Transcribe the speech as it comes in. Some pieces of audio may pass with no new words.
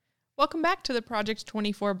Welcome back to the Project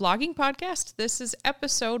 24 blogging podcast. This is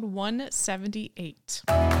episode 178.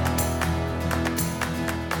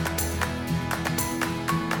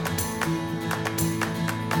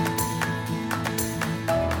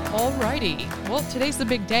 Alrighty. Well, today's the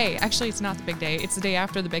big day. Actually, it's not the big day. It's the day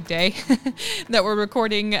after the big day that we're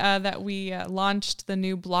recording, that we launched the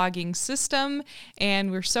new blogging system.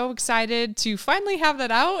 And we're so excited to finally have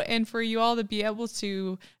that out and for you all to be able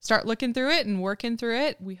to start looking through it and working through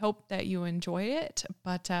it. We hope that you enjoy it.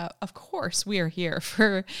 But of course, we are here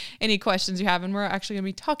for any questions you have. And we're actually going to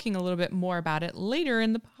be talking a little bit more about it later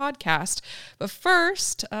in the podcast. But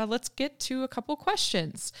first, let's get to a couple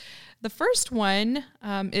questions. The first one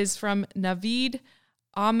is from Naveed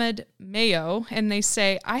Ahmed Mayo, and they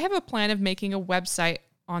say, I have a plan of making a website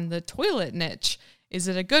on the toilet niche. Is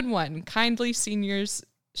it a good one? Kindly, seniors,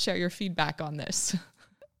 share your feedback on this.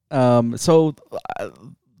 So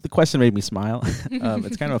the question made me smile.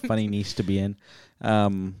 It's kind of a funny niche to be in.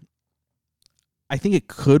 I think it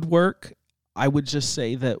could work. I would just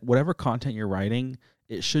say that whatever content you're writing,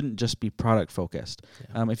 it shouldn't just be product focused.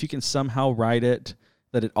 Yeah. If you can somehow write it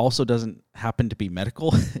that it also doesn't happen to be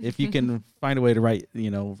medical. If you can find a way to write,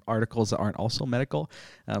 articles that aren't also medical,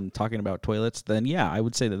 talking about toilets, then yeah, I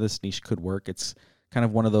would say that this niche could work. It's kind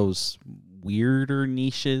of one of those weirder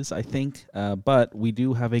niches, I think, but we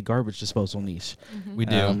do have a garbage disposal niche. Mm-hmm. We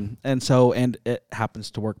do. And it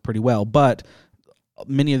happens to work pretty well, but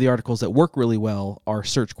many of the articles that work really well are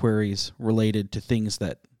search queries related to things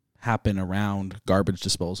that happen around garbage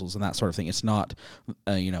disposals and that sort of thing. It's not,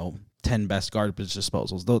 10 best garbage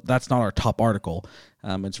disposals. Though that's not our top article.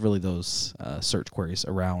 It's really those search queries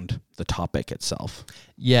around the topic itself.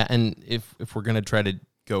 Yeah, and if we're going to try to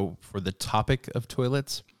go for the topic of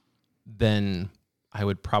toilets, then I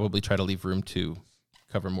would probably try to leave room to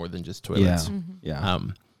cover more than just toilets. Yeah. Mm-hmm. Yeah.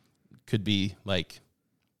 Could be like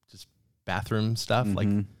just bathroom stuff, like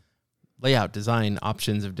layout, design,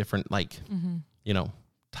 options of different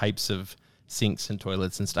types of sinks and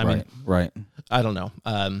toilets and stuff. Right. I don't know.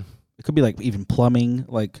 It could be like even plumbing.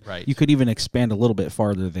 Right. You could even expand a little bit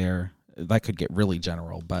farther there. That could get really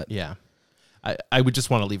general, but yeah, I would just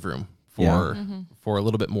want to leave room for a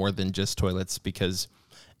little bit more than just toilets, because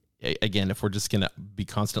again, if we're just going to be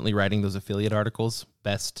constantly writing those affiliate articles,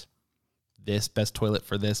 best toilet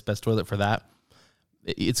for this, best toilet for that,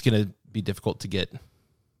 it's going to be difficult to get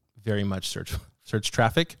very much search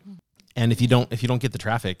traffic. And if you don't get the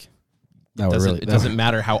traffic, it doesn't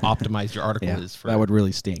matter how optimized your article is. That would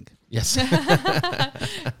really stink. Yes.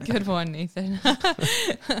 Good one, Nathan.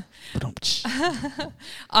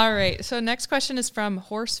 All right. So next question is from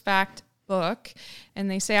Horse Fact Book. And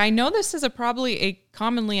they say, I know this is probably a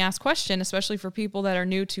commonly asked question, especially for people that are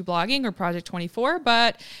new to blogging or Project 24,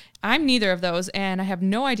 but I'm neither of those, and I have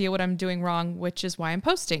no idea what I'm doing wrong, which is why I'm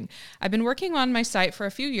posting. I've been working on my site for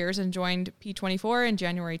a few years and joined P24 in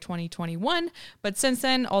January 2021, but since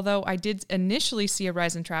then, although I did initially see a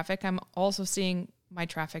rise in traffic, I'm also seeing my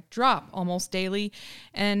traffic drop almost daily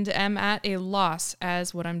and am at a loss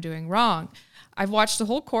as what I'm doing wrong. I've watched the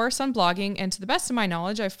whole course on blogging, and to the best of my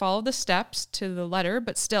knowledge, I've followed the steps to the letter,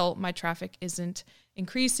 but still my traffic isn't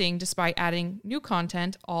increasing despite adding new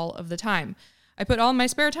content all of the time. I put all my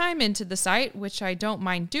spare time into the site, which I don't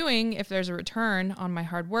mind doing if there's a return on my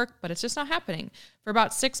hard work, but it's just not happening. For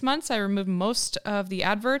about 6 months, I removed most of the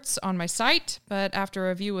adverts on my site, but after a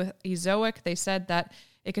review with Ezoic, they said that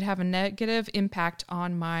it could have a negative impact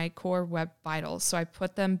on my core web vitals, so I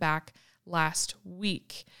put them back last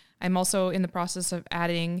week. I'm also in the process of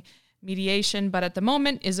adding mediation, but at the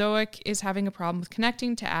moment, Ezoic is having a problem with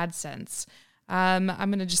connecting to AdSense. I'm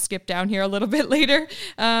going to just skip down here a little bit later.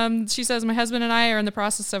 She says, my husband and I are in the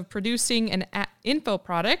process of producing an info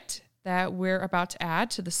product that we're about to add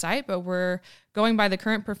to the site, but we're going by the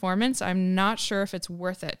current performance. I'm not sure if it's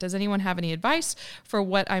worth it. Does anyone have any advice for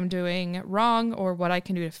what I'm doing wrong or what I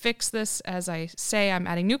can do to fix this? As I say, I'm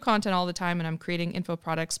adding new content all the time and I'm creating info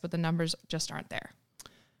products, but the numbers just aren't there.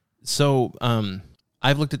 So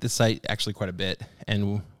I've looked at this site actually quite a bit,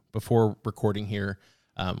 and before recording here,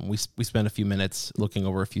 we spent a few minutes looking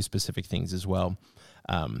over a few specific things as well.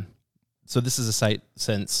 So this is a site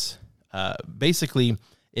since basically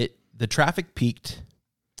the traffic peaked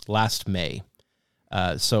last May,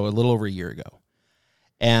 so a little over a year ago,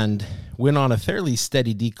 and went on a fairly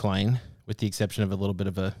steady decline, with the exception of a little bit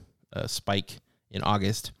of a spike in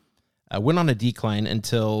August. Went on a decline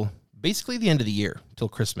until basically the end of the year, till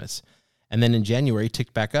Christmas, and then in January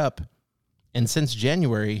ticked back up, and since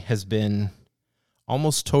January has been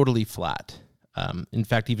almost totally flat. In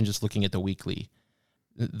fact, even just looking at the weekly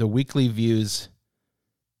views,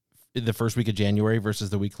 the first week of January versus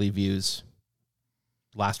the weekly views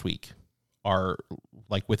last week are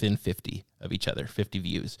like within 50 of each other, 50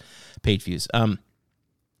 views, page views.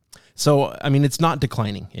 So, I mean, it's not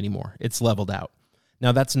declining anymore. It's leveled out.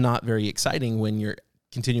 Now, that's not very exciting when you're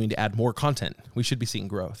continuing to add more content. We should be seeing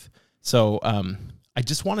growth. So I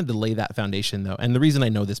just wanted to lay that foundation, though. And the reason I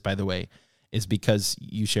know this, by the way, is because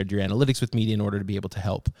you shared your analytics with me in order to be able to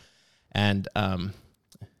help. And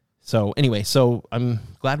so anyway, so I'm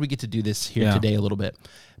glad we get to do this here today a little bit,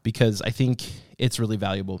 because I think it's really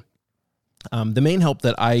valuable. The main help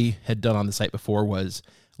that I had done on the site before was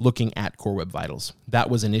looking at Core Web Vitals. That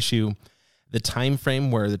was an issue. The time frame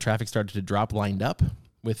where the traffic started to drop lined up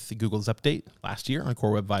with Google's update last year on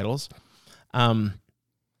Core Web Vitals.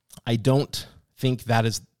 I don't think that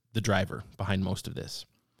is the driver behind most of this.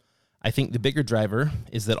 I think the bigger driver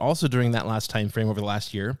is that also during that last time frame over the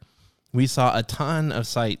last year, we saw a ton of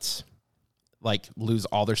sites like lose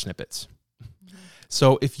all their snippets. Mm-hmm.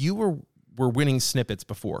 So if you were winning snippets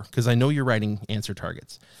before, because I know you're writing answer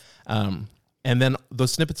targets, and then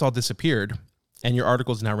those snippets all disappeared, and your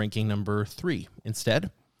article is now ranking number 3 instead,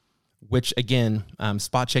 which again,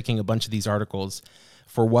 spot checking a bunch of these articles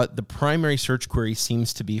for what the primary search query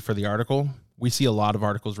seems to be for the article, we see a lot of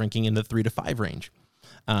articles ranking in the 3 to 5 range.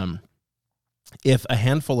 If a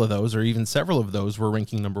handful of those, or even several of those, were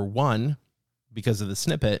ranking number 1 because of the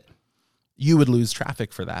snippet, you would lose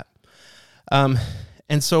traffic for that.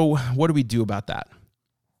 And so what do we do about that?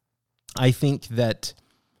 I think that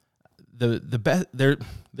the best there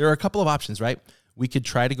are a couple of options, right? We could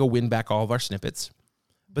try to go win back all of our snippets,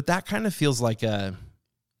 but that kind of feels like a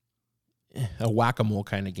whack-a-mole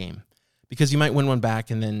kind of game, because you might win one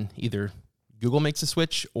back and then either Google makes a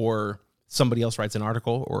switch or somebody else writes an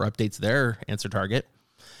article or updates their answer target,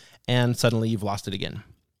 and suddenly you've lost it again.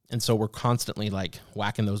 And so we're constantly like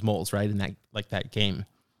whacking those moles, right? In that game.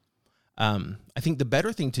 I think the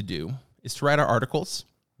better thing to do is to write our articles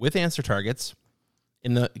with answer targets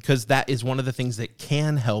because that is one of the things that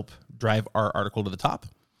can help drive our article to the top.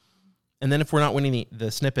 And then if we're not winning the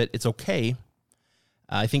snippet, it's okay.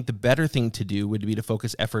 I think the better thing to do would be to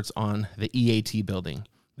focus efforts on the EAT building.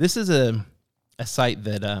 This is a site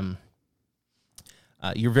that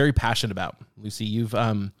you're very passionate about, Lucy. You've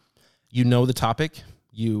you know the topic.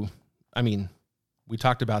 We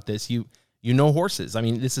talked about this. You know horses. I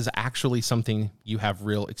mean, this is actually something you have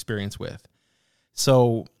real experience with.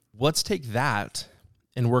 So let's take that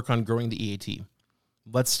and work on growing the EAT.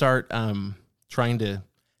 Let's start trying to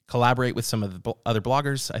collaborate with some of the other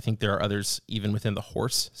bloggers. I think there are others even within the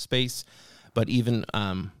horse space, but even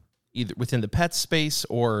either within the pet space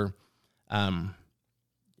or,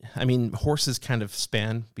 horses kind of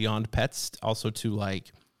span beyond pets also to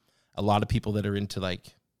like a lot of people that are into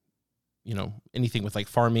like, anything with like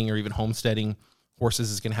farming or even homesteading.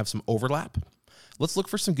 Horses is going to have some overlap. Let's look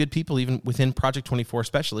for some good people, even within Project 24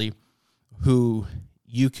 especially, who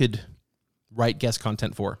you could write guest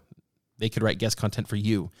content for. They could write guest content for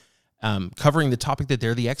you, covering the topic that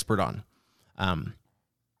they're the expert on.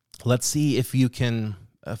 Let's see if you can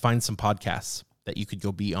find some podcasts that you could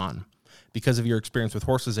go be on. Because of your experience with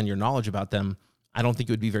horses and your knowledge about them, I don't think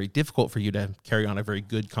it would be very difficult for you to carry on a very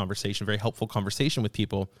good conversation, very helpful conversation with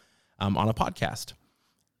people on a podcast.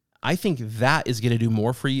 I think that is going to do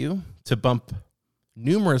more for you to bump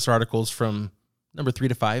numerous articles from number 3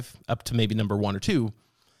 to 5 up to maybe number 1 or 2.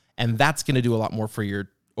 And that's going to do a lot more for your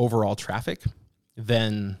overall traffic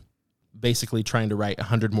than basically trying to write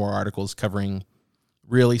 100 more articles covering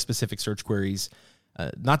really specific search queries.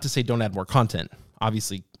 Not to say don't add more content.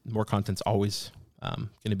 Obviously, more content's always going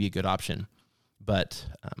to be a good option. But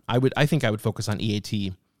I think I would focus on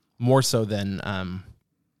EAT more so than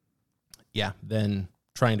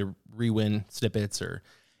trying to re-win snippets or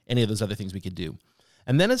any of those other things we could do.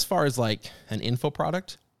 And then as far as like an info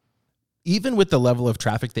product, even with the level of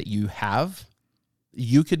traffic that you have,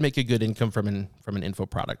 you could make a good income from an info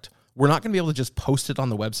product. We're not going to be able to just post it on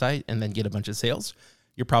the website and then get a bunch of sales.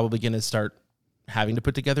 You're probably going to start having to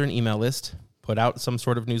put together an email list, put out some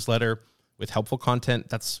sort of newsletter with helpful content.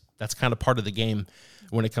 That's kind of part of the game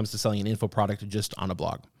when it comes to selling an info product just on a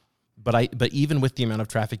blog. But even with the amount of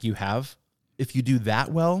traffic you have, if you do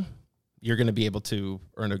that well, you're going to be able to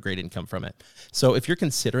earn a great income from it. So if you're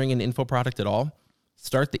considering an info product at all,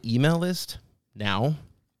 start the email list now.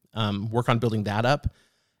 Work on building that up.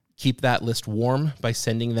 Keep that list warm by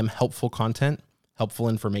sending them helpful content, helpful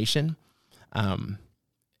information.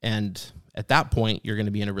 And at that point, you're going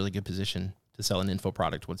to be in a really good position to sell an info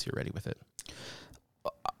product once you're ready with it.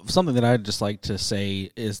 Something that I'd just like to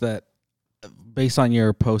say is that based on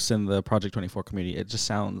your posts in the Project 24 community, it just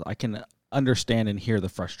sounds, I can understand and hear the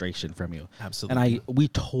frustration from you. Absolutely. And we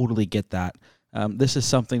totally get that. This is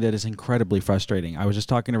something that is incredibly frustrating. I was just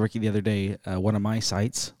talking to Ricky the other day. One of my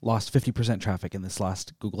sites lost 50% traffic in this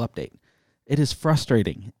last Google update. It is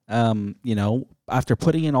frustrating. After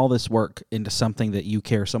putting in all this work into something that you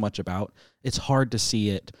care so much about, it's hard to see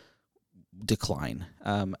it decline.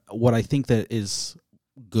 What I think that is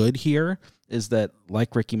good here is that,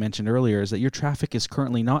 like Ricky mentioned earlier, is that your traffic is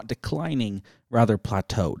currently not declining, rather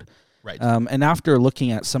plateaued. Right. And after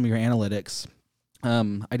looking at some of your analytics,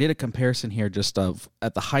 I did a comparison here just of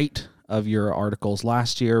at the height of your articles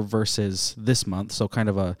last year versus this month. So kind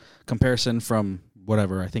of a comparison from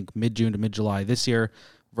whatever, I think mid-June to mid-July this year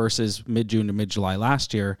versus mid-June to mid-July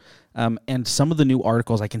last year. And some of the new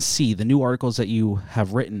articles, I can see the new articles that you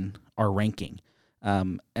have written are ranking.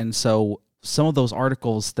 And so some of those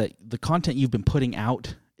articles that the content you've been putting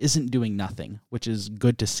out isn't doing nothing, which is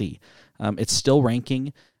good to see. It's still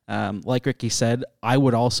ranking. Like Ricky said, I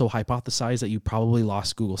would also hypothesize that you probably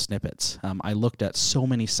lost Google snippets. I looked at so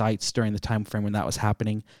many sites during the time frame when that was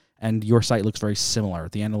happening, and your site looks very similar.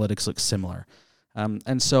 The analytics look similar.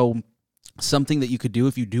 And so something that you could do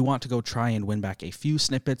if you do want to go try and win back a few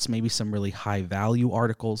snippets, maybe some really high value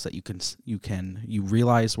articles that you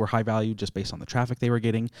realize were high value just based on the traffic they were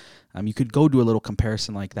getting. You could go do a little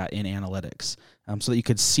comparison like that in analytics, so that you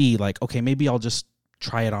could see like, okay, maybe I'll just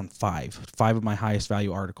try it on five of my highest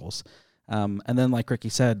value articles. And then like Ricky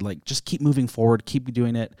said, like just keep moving forward, keep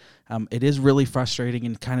doing it. It is really frustrating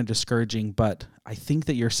and kind of discouraging, but I think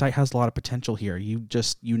that your site has a lot of potential here. You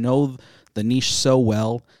know the niche so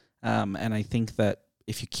well. And I think that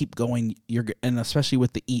if you keep going, and especially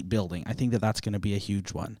with the EAT building, I think that that's going to be a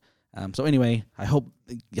huge one. So anyway, I hope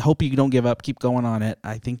you don't give up, keep going on it.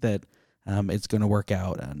 I think that it's going to work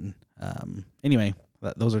out. And anyway,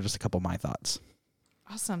 those are just a couple of my thoughts.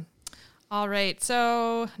 Awesome. All right.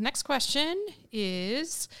 So next question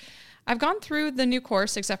is, I've gone through the new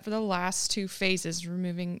course except for the last two phases,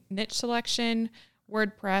 removing niche selection,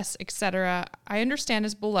 WordPress, etc. I understand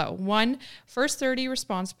is below. 1, first 30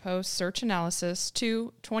 response posts, search analysis.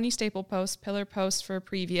 2, 20 staple posts, pillar posts for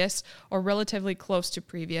previous or relatively close to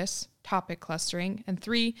previous, topic clustering. And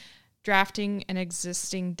 3, drafting and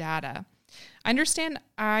existing data. I understand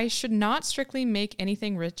I should not strictly make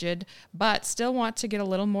anything rigid, but still want to get a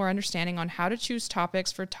little more understanding on how to choose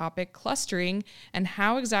topics for topic clustering and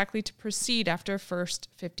how exactly to proceed after first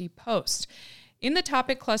 50 posts. In the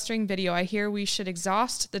topic clustering video, I hear we should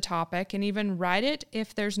exhaust the topic and even write it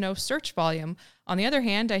if there's no search volume. On the other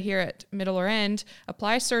hand, I hear at middle or end,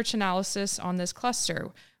 apply search analysis on this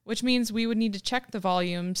cluster, which means we would need to check the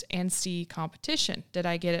volumes and see competition. Did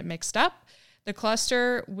I get it mixed up? The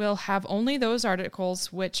cluster will have only those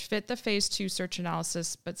articles which fit the phase 2 search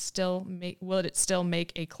analysis, but will it still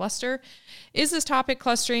make a cluster? Is this topic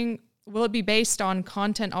clustering, will it be based on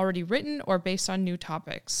content already written or based on new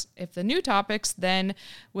topics? If the new topics, then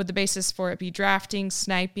would the basis for it be drafting,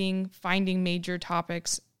 sniping, finding major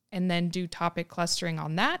topics, and then do topic clustering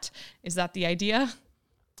on that? Is that the idea?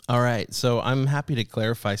 All right. So I'm happy to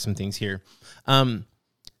clarify some things here.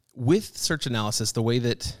 With search analysis, the way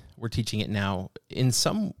that we're teaching it now, in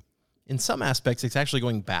some aspects, it's actually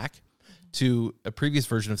going back to a previous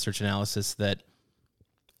version of search analysis that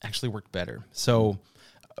actually worked better. So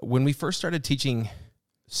when we first started teaching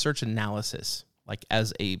search analysis, like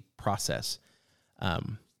as a process,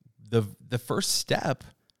 the first step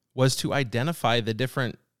was to identify the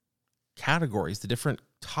different categories, the different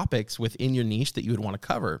topics within your niche that you would want to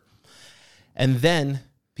cover. And then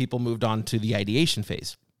people moved on to the ideation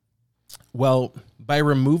phase. Well, by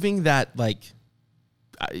removing that, like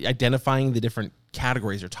identifying the different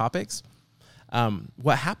categories or topics,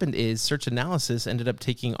 what happened is search analysis ended up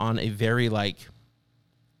taking on a very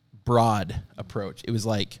broad approach. It was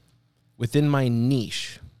like, within my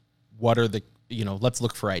niche, what are the, let's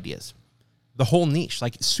look for ideas. The whole niche,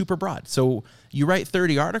 like super broad. So you write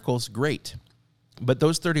 30 articles, great. But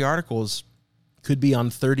those 30 articles could be on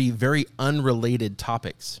 30 very unrelated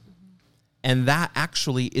topics. And that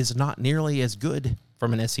actually is not nearly as good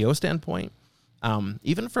from an SEO standpoint.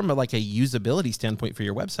 Even from a usability standpoint for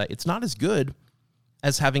your website, it's not as good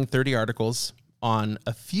as having 30 articles on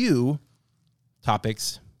a few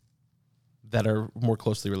topics that are more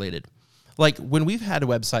closely related. Like when we've had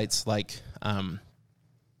websites like,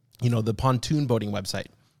 the pontoon boating website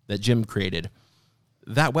that Jim created,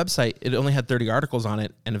 that website, it only had 30 articles on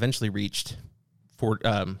it and eventually reached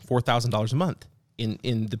 $4,000 a month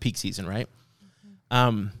in the peak season, right?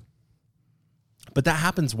 But that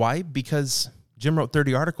happens. Why? Because Jim wrote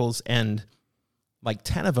 30 articles and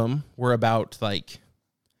 10 of them were about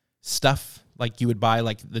stuff you would buy,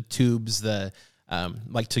 the tubes, the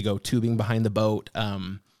to go tubing behind the boat,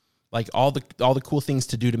 all the cool things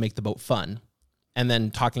to do to make the boat fun. and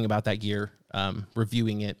then talking about that gear,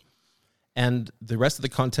 reviewing it. And the rest of the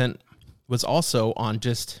content was also on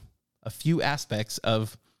just a few aspects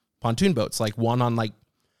of pontoon boats, like one on like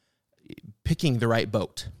picking the right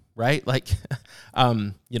boat, right? Like,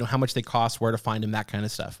 how much they cost, where to find them, that kind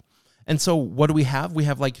of stuff. And so what do we have? We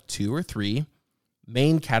have like 2 or 3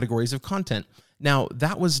 main categories of content. Now,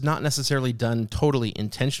 that was not necessarily done totally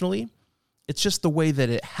intentionally. It's just the way that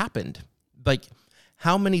it happened. Like,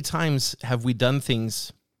 how many times have we done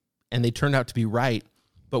things and they turned out to be right,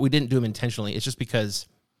 but we didn't do them intentionally? It's just because,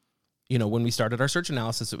 when we started our search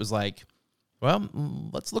analysis, it was like, well,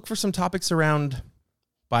 let's look for some topics around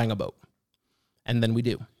buying a boat. And then we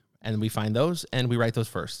do. And we find those and we write those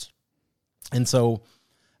first. And so,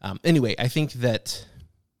 anyway, I think that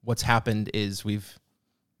what's happened is we've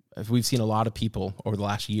seen a lot of people over the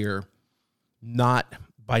last year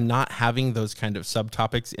by not having those kind of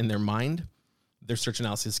subtopics in their mind, their search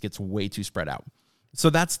analysis gets way too spread out. So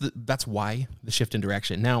that's why the shift in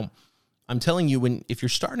direction. Now, I'm telling you, if you're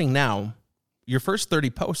starting now, your first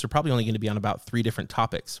 30 posts are probably only going to be on about 3 different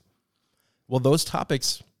topics. Well, those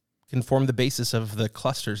topics can form the basis of the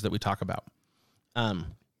clusters that we talk about. And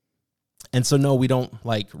so no, we don't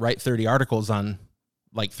like write 30 articles on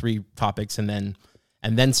like 3 topics and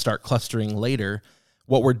then start clustering later.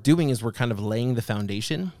 What we're doing is we're kind of laying the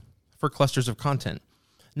foundation for clusters of content.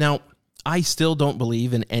 Now, I still don't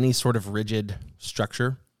believe in any sort of rigid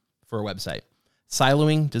structure for a website.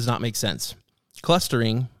 Siloing does not make sense.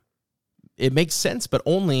 Clustering, it makes sense, but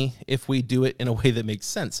only if we do it in a way that makes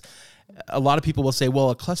sense. A lot of people will say, well,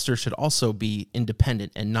 a cluster should also be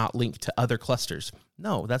independent and not linked to other clusters.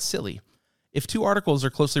 No, that's silly. If 2 articles are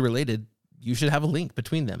closely related, you should have a link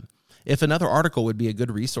between them. If another article would be a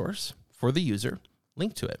good resource for the user,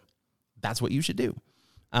 link to it. That's what you should do.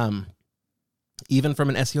 Even from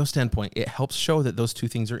an SEO standpoint, it helps show that those 2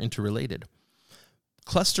 things are interrelated.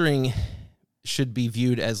 Clustering should be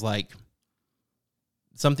viewed as like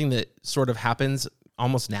something that sort of happens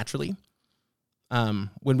almost naturally.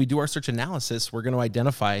 When we do our search analysis, we're going to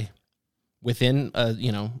identify within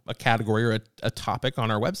a category or a topic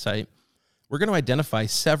on our website, we're going to identify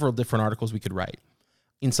several different articles we could write.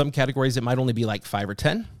 In some categories, it might only be like 5 or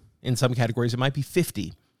 10. In some categories, it might be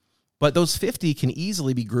 50. But those 50 can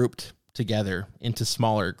easily be grouped together into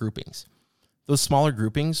smaller groupings. Those smaller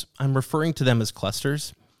groupings, I'm referring to them as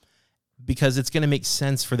clusters because it's going to make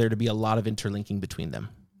sense for there to be a lot of interlinking between them.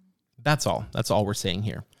 That's all. That's all we're saying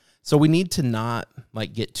here. So we need to not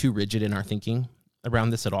like get too rigid in our thinking around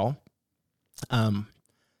this at all.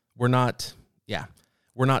 We're not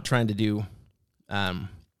trying to do, we're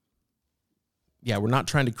not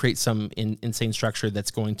trying to create some insane structure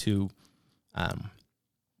that's going to,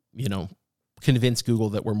 convince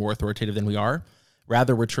Google that we're more authoritative than we are.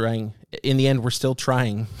 Rather, in the end, we're still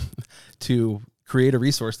trying to create a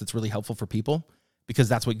resource that's really helpful for people because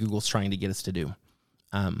that's what Google's trying to get us to do.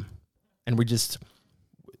 And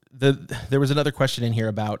there was another question in here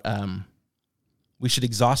about we should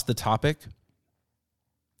exhaust the topic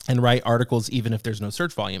and write articles even if there's no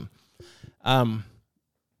search volume. To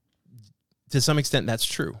some extent, that's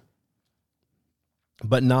true.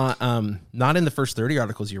 But not in the first 30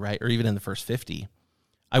 articles you write, or even in the first 50.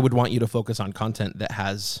 I would want you to focus on content that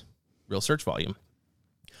has real search volume.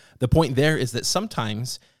 The point there is that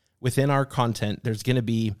sometimes within our content, there's going to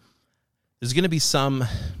be some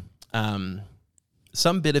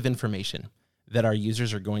bit of information that our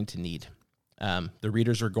users are going to need. The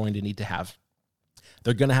readers are going to need to have.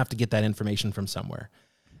 They're going to have to get that information from somewhere.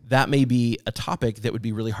 That may be a topic that would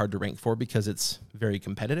be really hard to rank for because it's very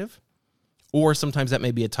competitive. Or sometimes that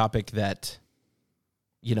may be a topic that,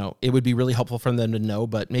 it would be really helpful for them to know,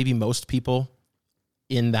 but maybe most people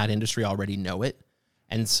in that industry already know it.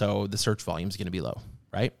 And so the search volume is going to be low,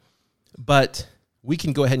 right? But we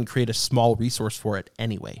can go ahead and create a small resource for it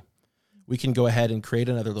anyway. We can go ahead and create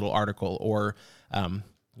another little article or,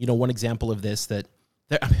 one example of this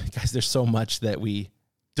guys, there's so much that we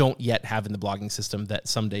don't yet have in the blogging system that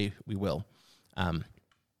someday we will.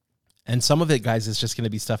 And some of it, guys, is just going to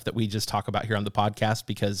be stuff that we just talk about here on the podcast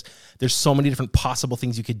because there's so many different possible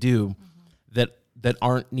things you could do that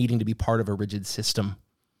aren't needing to be part of a rigid system.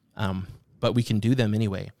 But we can do them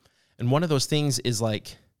anyway. And one of those things is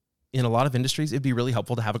like, in a lot of industries, it'd be really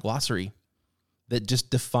helpful to have a glossary that just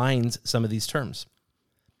defines some of these terms.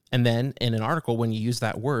 And then in an article, when you use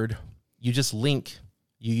that word, you just link,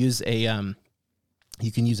 you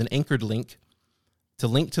can use an anchored link to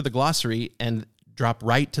link to the glossary and drop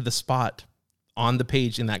right to the spot on the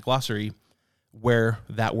page in that glossary where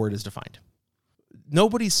that word is defined.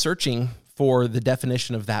 Nobody's searching for the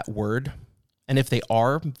definition of that word. And if they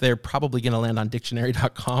are, they're probably going to land on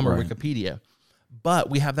dictionary.com or right. Wikipedia. But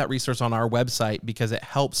we have that resource on our website because it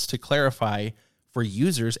helps to clarify for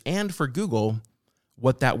users and for Google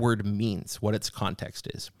what that word means, what its context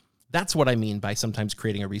is. That's what I mean by sometimes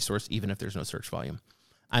creating a resource, even if there's no search volume.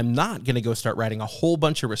 I'm not going to go start writing a whole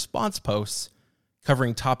bunch of response posts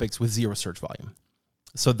covering topics with zero search volume.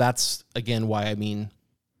 So that's, again, why I mean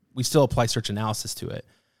we still apply search analysis to it,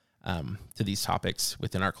 to these topics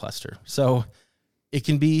within our cluster. So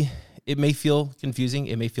it may feel confusing.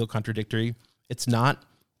 It may feel contradictory. It's not,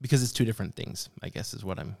 because it's two different things, I guess is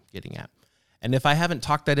what I'm getting at. And if I haven't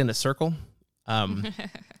talked that in a circle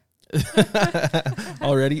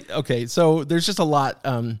already, okay, so there's just a lot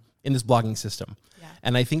in this blogging system. Yeah.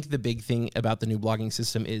 And I think the big thing about the new blogging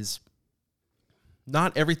system is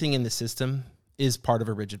not everything in the system is part of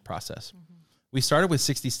a rigid process. Mm-hmm. We started with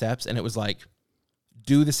 60 steps, and it was like,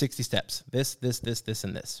 do the 60 steps, this,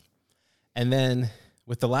 and this. And then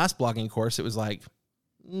with the last blogging course, it was like,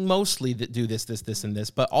 mostly do this, and this,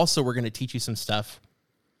 but also we're going to teach you some stuff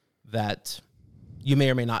that you may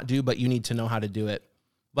or may not do, but you need to know how to do it.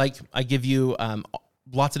 Like I give you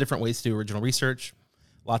lots of different ways to do original research,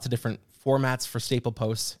 lots of different formats for staple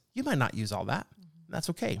posts. You might not use all that. Mm-hmm. That's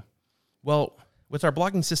okay. Well, with our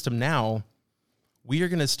blogging system now, we are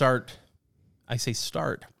going to start, I say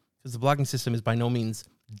start, because the blogging system is by no means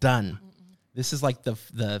done. Mm-mm. This is like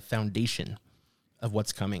the foundation of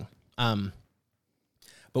what's coming.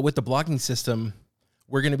 But with the blogging system,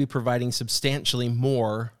 we're going to be providing substantially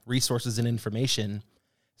more resources and information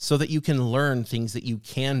so that you can learn things that you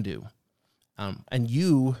can do. And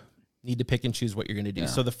you need to pick and choose what you're going to do. Yeah.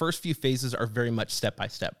 So the first few phases are very much step by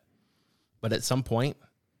step. But at some point,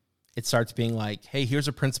 it starts being like, hey, here's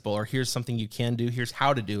a principle, or here's something you can do, here's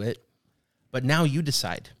how to do it. But now you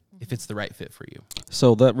decide if it's the right fit for you.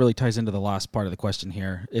 So that really ties into the last part of the question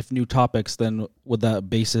here. If new topics, then would that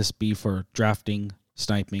basis be for drafting,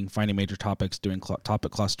 sniping, finding major topics, doing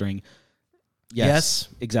topic clustering? Yes,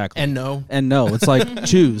 exactly. And no. It's like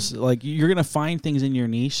choose. Like you're going to find things in your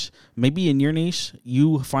niche. Maybe in your niche,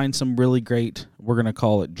 you find some really great, we're going to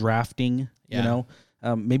call it drafting,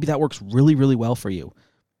 maybe that works really, really well for you.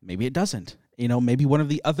 Maybe it doesn't. Maybe one of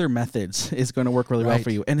the other methods is going to work really well for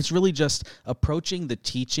you. And it's really just approaching the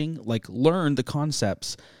teaching, like learn the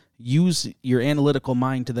concepts, use your analytical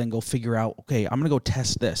mind to then go figure out, okay, I'm going to go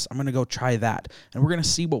test this. I'm going to go try that. And we're going to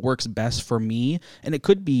see what works best for me. And it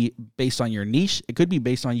could be based on your niche. It could be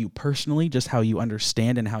based on you personally, just how you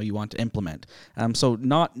understand and how you want to implement. So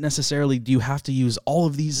not necessarily do you have to use all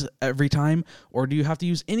of these every time, or do you have to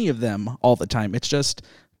use any of them all the time? It's just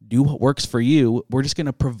do what works for you. We're just going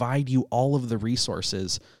to provide you all of the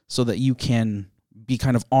resources so that you can be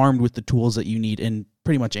kind of armed with the tools that you need in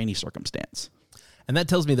pretty much any circumstance. And that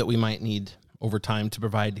tells me that we might need over time to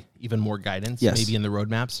provide even more guidance, maybe in the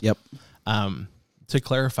roadmaps. Yep. To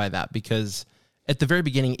clarify that, because at the very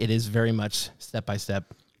beginning, it is very much step by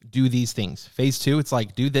step. Do these things. Phase 2, it's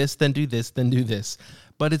like do this, then do this, then do this.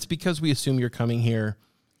 But it's because we assume you're coming here,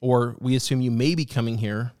 or we assume you may be coming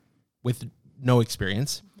here with no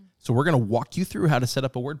experience. So we're going to walk you through how to set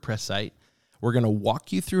up a WordPress site. We're going to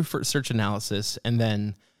walk you through for search analysis, and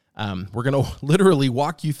then we're going to literally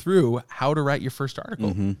walk you through how to write your first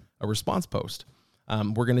article, a response post.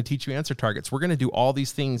 We're going to teach you answer targets. We're going to do all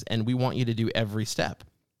these things, and we want you to do every step.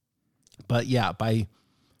 But yeah, by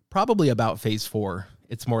probably about phase 4,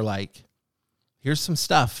 it's more like, here's some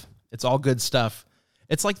stuff. It's all good stuff.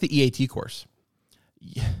 It's like the EAT course.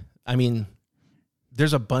 I mean,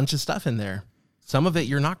 there's a bunch of stuff in there. Some of it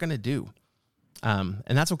you're not going to do, and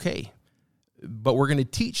that's okay. But we're going to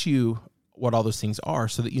teach you what all those things are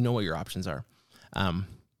so that you know what your options are.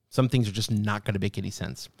 Some things are just not going to make any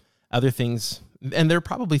sense. Other things, and there are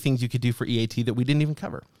probably things you could do for EAT that we didn't even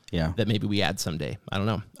cover. Yeah. That maybe we add someday. I don't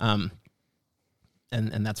know.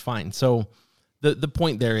 And that's fine. So the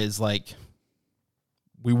point there is like,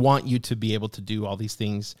 we want you to be able to do all these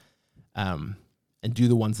things and do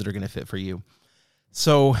the ones that are going to fit for you.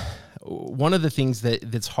 So one of the things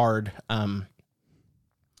that's hard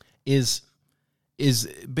is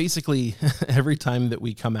basically every time that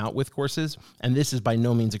we come out with courses, and this is by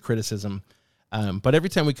no means a criticism, but every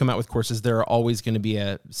time we come out with courses, there are always going to be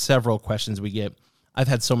several questions we get. I've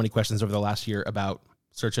had so many questions over the last year about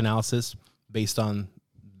search analysis based on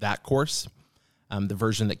that course, the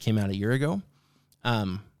version that came out a year ago,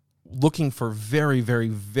 looking for very, very,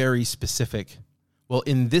 very specific, well,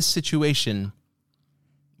 in this situation,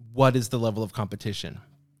 what is the level of competition?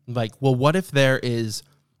 Like, well, what if there is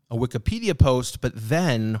a Wikipedia post, but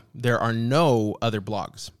then there are no other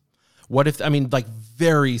blogs? What if, like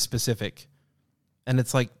very specific. And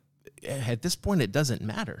it's like, at this point, it doesn't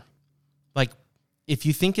matter. Like, if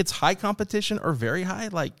you think it's high competition or very high,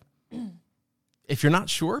 like, if you're not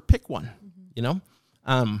sure, pick one, you know?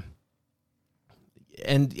 And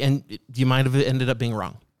you might have ended up being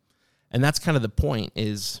wrong. And that's kind of the point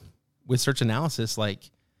is with search analysis,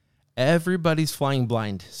 like everybody's flying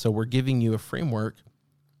blind. So we're giving you a framework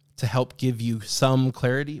to help give you some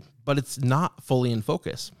clarity, but it's not fully in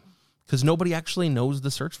focus because nobody actually knows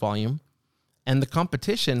the search volume. And the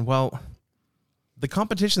competition, well, the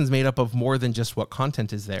competition is made up of more than just what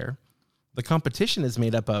content is there. The competition is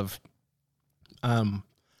made up of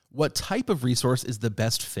what type of resource is the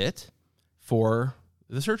best fit for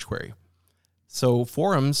the search query. So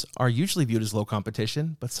forums are usually viewed as low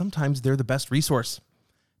competition, but sometimes they're the best resource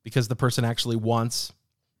because the person actually wants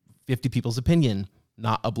 50 people's opinion,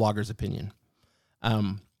 not a blogger's opinion.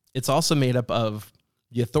 It's also made up of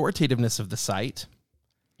the authoritativeness of the site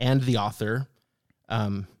and the author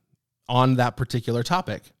on that particular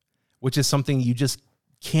topic, which is something you just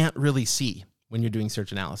can't really see when you're doing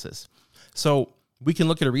search analysis. So we can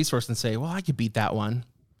look at a resource and say, well, I could beat that one,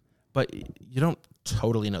 but you don't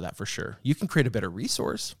totally know that for sure. You can create a better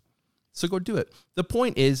resource, so go do it. The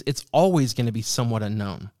point is, it's always going to be somewhat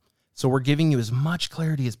unknown. So we're giving you as much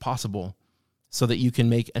clarity as possible so that you can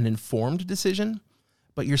make an informed decision,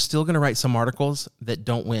 but you're still going to write some articles that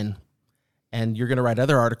don't win. And you're going to write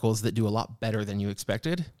other articles that do a lot better than you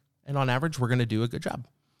expected. And on average, we're going to do a good job.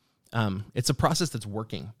 It's a process that's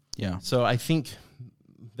working. Yeah. So I think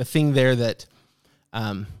the thing there that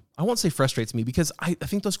I won't say frustrates me because I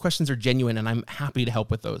think those questions are genuine and I'm happy to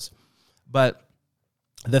help with those. But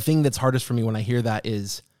the thing that's hardest for me when I hear that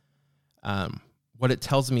is what it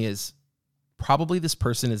tells me is probably this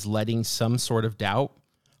person is letting some sort of doubt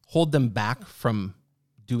hold them back from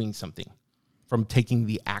doing something, from taking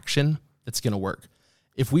the action that's going to work.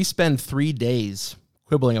 If we spend 3 days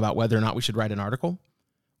quibbling about whether or not we should write an article,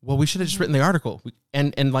 well, we should have just written the article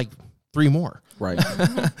and like 3 more. Right.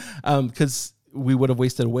 Because we would have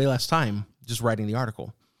wasted way less time just writing the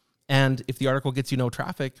article. And if the article gets you no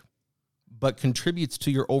traffic, but contributes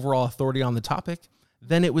to your overall authority on the topic,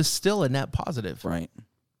 then it was still a net positive. Right.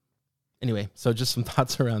 Anyway, so just some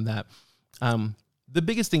thoughts around that. The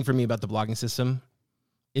biggest thing for me about the blogging system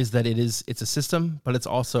is that it's a system, but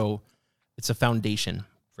it's a foundation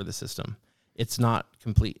for the system. It's not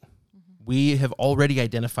complete. Mm-hmm. We have already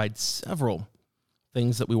identified several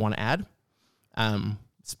things that we want to add,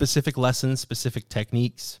 specific lessons, specific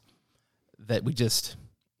techniques that we just,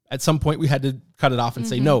 at some point we had to cut it off and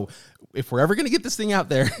say, no, if we're ever going to get this thing out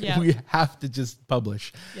there, we have to just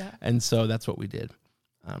publish. Yeah. And so that's what we did.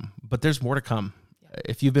 But there's more to come. Yeah.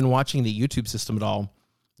 If you've been watching the YouTube system at all,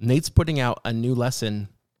 Nate's putting out a new lesson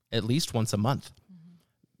at least once a month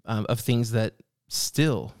of things that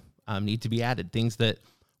still need to be added, things that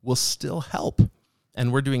will still help.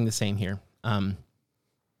 And we're doing the same here.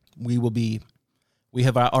 We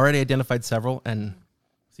have already identified several, and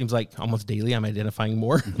seems like almost daily I'm identifying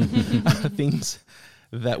more things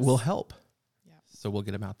that will help. Yeah. So we'll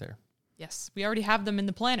get them out there. Yes, we already have them in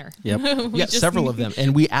the planner. Yep. Several of them.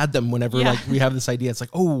 And we add them whenever like we have this idea. It's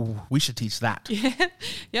like, oh, we should teach that. Yeah.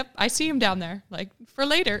 Yep. I see them down there like for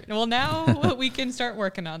later. Well, now we can start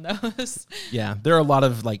working on those. Yeah. There are a lot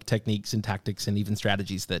of like techniques and tactics and even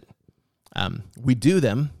strategies that we do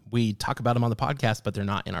them. We talk about them on the podcast, but they're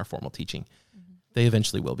not in our formal teaching. Mm-hmm. They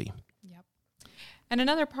eventually will be. And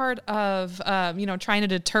another part of, trying to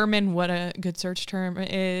determine what a good search term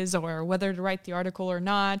is or whether to write the article or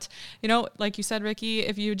not, like you said, Ricky,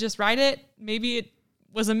 if you just write it, maybe it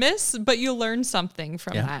was a miss, but you learn something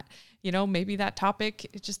from that. Maybe that topic,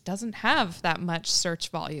 it just doesn't have that much search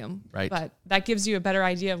volume. Right. But that gives you a better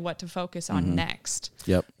idea of what to focus on next.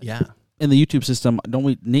 Yep. Yeah. In the YouTube system,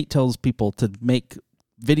 Nate tells people to make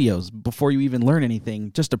videos before you even learn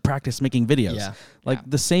anything, just to practice making videos. Yeah.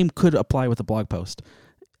 The same could apply with a blog post.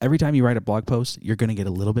 Every time you write a blog post, you're going to get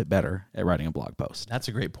a little bit better at writing a blog post. That's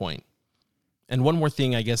a great point. And one more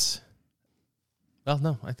thing, I guess. Well,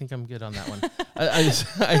 no, I think I'm good on that one.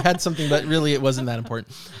 I had something, but really it wasn't that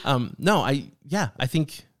important. I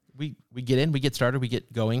think we get in, we get started, we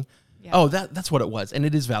get going. Yeah. Oh, that's what it was. And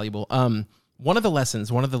it is valuable. One of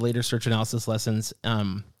the later search analysis lessons,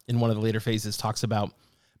 in one of the later phases talks about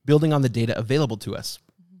building on the data available to us.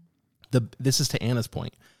 This is to Anna's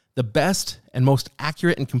point. The best and most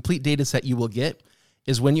accurate and complete data set you will get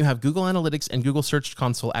is when you have Google Analytics and Google Search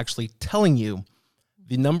Console actually telling you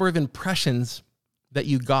the number of impressions that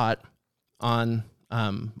you got on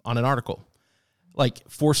an article, like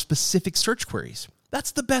for specific search queries.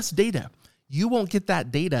 That's the best data. You won't get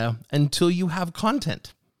that data until you have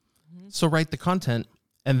content. So write the content,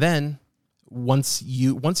 and then once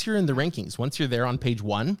you're in the rankings, once you're there on page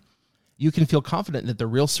 1, you can feel confident that the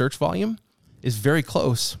real search volume is very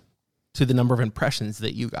close to the number of impressions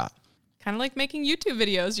that you got. Kind of like making YouTube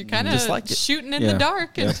videos. You're kind of Just like it. shooting in the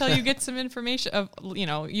dark until you get some information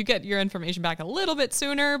you get your information back a little bit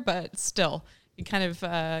sooner, but still it kind of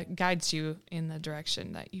guides you in the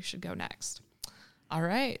direction that you should go next. All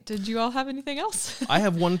right. Did you all have anything else? I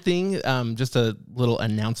have one thing, just a little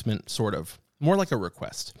announcement, sort of more like a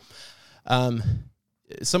request.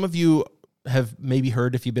 Some of you have maybe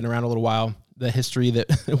heard, if you've been around a little while, the history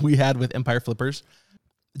that we had with Empire Flippers.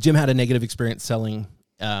 Jim had a negative experience selling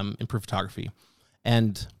improved photography,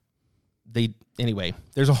 and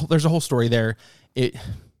there's a whole story there.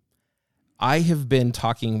 I have been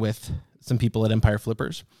talking with some people at Empire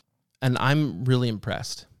Flippers, and I'm really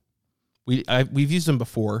impressed. We've used them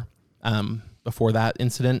before that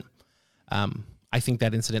incident. I think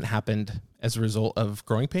that incident happened as a result of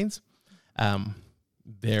growing pains.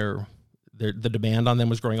 The demand on them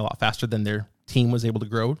was growing a lot faster than their team was able to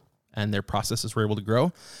grow, and their processes were able to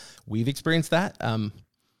grow. We've experienced that.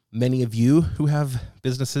 Many of you who have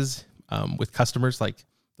businesses with customers, like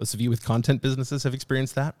those of you with content businesses, have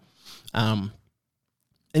experienced that.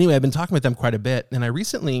 Anyway, I've been talking with them quite a bit, and I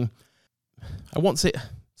recently, I won't say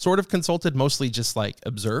sort of consulted, mostly just like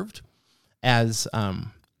observed as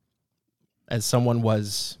someone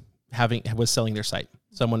was selling their site.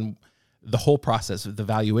 The whole process of the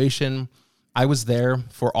valuation, I was there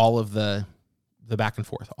for all of the back and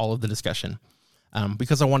forth, all of the discussion,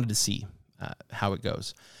 because I wanted to see how it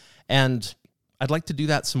goes. And I'd like to do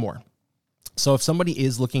that some more. So if somebody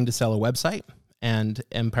is looking to sell a website, and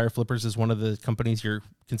Empire Flippers is one of the companies you're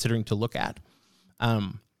considering to look at,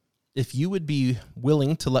 if you would be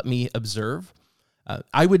willing to let me observe,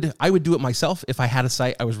 I would do it myself if I had a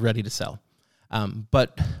site I was ready to sell.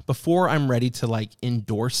 But before I'm ready to like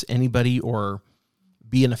endorse anybody or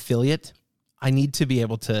be an affiliate, I need to be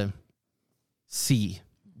able to see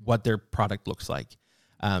what their product looks like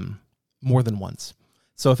more than once.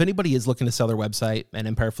 So if anybody is looking to sell their website and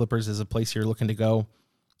Empire Flippers is a place you're looking to go,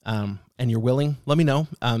 and you're willing, let me know.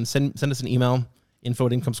 Send us an email,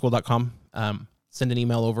 info@incomeschool.com. Send an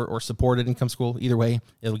email over, or support at Income School. Either way,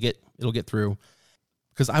 it'll get through.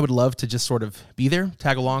 Because I would love to just sort of be there,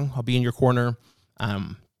 tag along. I'll be in your corner,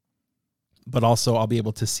 but also I'll be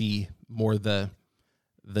able to see more the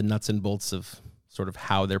nuts and bolts of sort of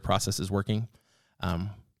how their process is working.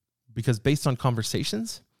 Because based on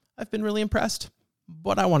conversations, I've been really impressed,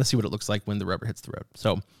 but I want to see what it looks like when the rubber hits the road.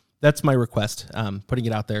 So that's my request, putting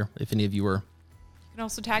it out there. If any of you are, you can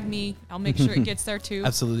also tag me. I'll make sure it gets there too.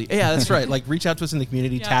 Absolutely. Yeah, that's right. Like reach out to us in the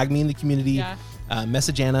community, tag me in the community,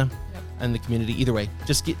 message Anna in the community. Either way,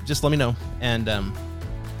 just let me know, and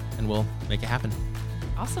we'll make it happen.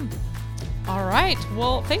 Awesome. All right.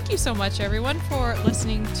 Well, thank you so much, everyone, for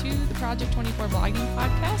listening to the Project 24 Blogging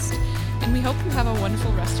Podcast, and we hope you have a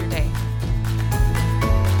wonderful rest of your day.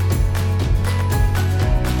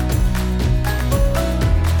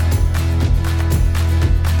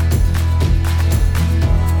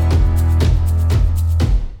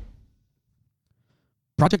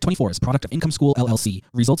 Project 24 is a product of Income School, LLC.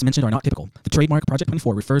 Results mentioned are not typical. The trademark Project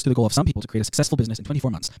 24 refers to the goal of some people to create a successful business in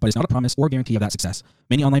 24 months, but is not a promise or guarantee of that success.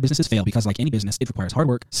 Many online businesses fail because, like any business, it requires hard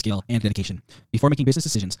work, skill, and dedication. Before making business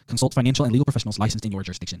decisions, consult financial and legal professionals licensed in your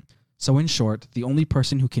jurisdiction. So in short, the only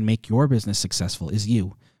person who can make your business successful is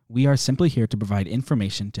you. We are simply here to provide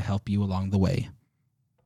information to help you along the way.